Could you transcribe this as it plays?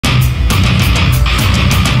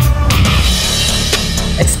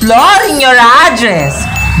Exploring your address.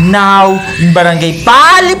 Now, in Barangay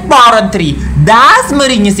Paliparan 3,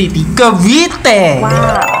 Dasmariñas City, Cavite.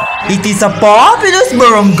 Wow. It is a populous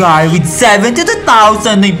barangay with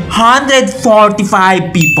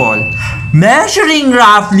 72,945 people, measuring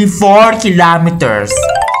roughly 4 kilometers.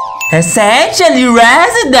 Essentially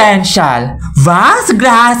residential, vast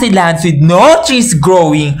grassy lands with no trees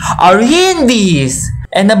growing are in this,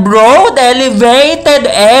 and a broad elevated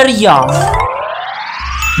area.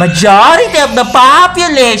 Majority of the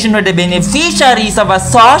population were the beneficiaries of a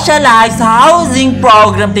socialized housing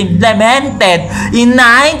program implemented in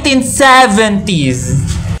 1970s.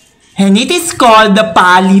 And it is called the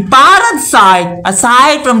PALIPARAN site,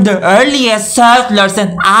 aside from the earliest settlers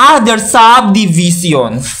and other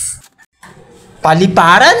subdivisions.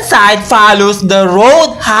 PALIPARAN site follows the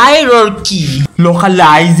road hierarchy,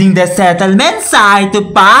 localizing the settlement site to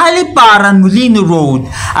Paliparan-Molino Road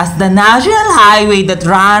as the national highway that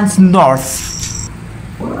runs north.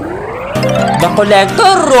 The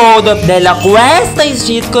collector road of De La Cuesta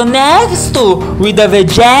Street connects to with the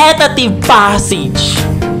vegetative passage.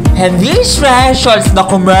 And this thresholds the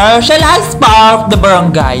commercialized part of the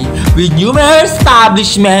barangay with numerous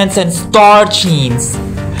establishments and store chains.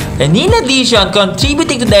 And in addition,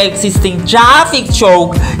 contributing to the existing traffic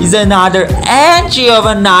choke is another entry of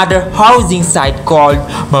another housing site called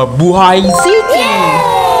Mabuhay City.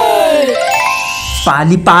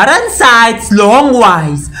 Paliparan sites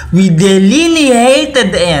longwise with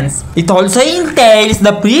delineated ends. It also entails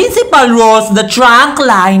the principal roads, the trunk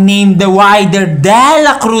line named the wider De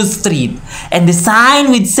La Cruz Street, and the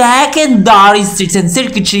sign with secondary streets and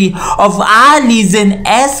circuitry of alleys and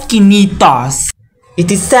esquinitos. It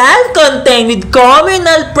is self-contained with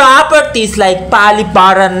communal properties like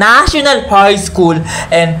Paliparan National High School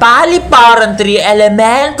and Paliparan 3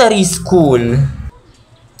 Elementary School.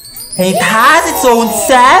 And it has its own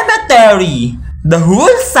cemetery. The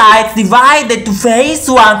whole site is divided to Phase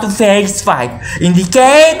 1 to Phase 5,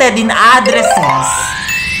 indicated in addresses.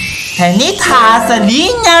 And it has a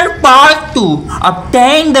linear Part 2,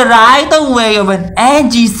 obtain the right-of-way of an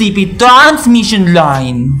NGCP transmission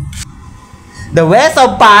line. The west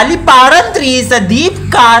of Paliparan 3 is a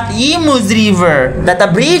deep-cut Imus River that a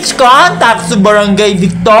bridge contacts to Barangay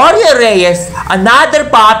Victoria Reyes, another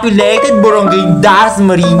populated barangay in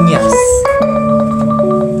Dasmariñas.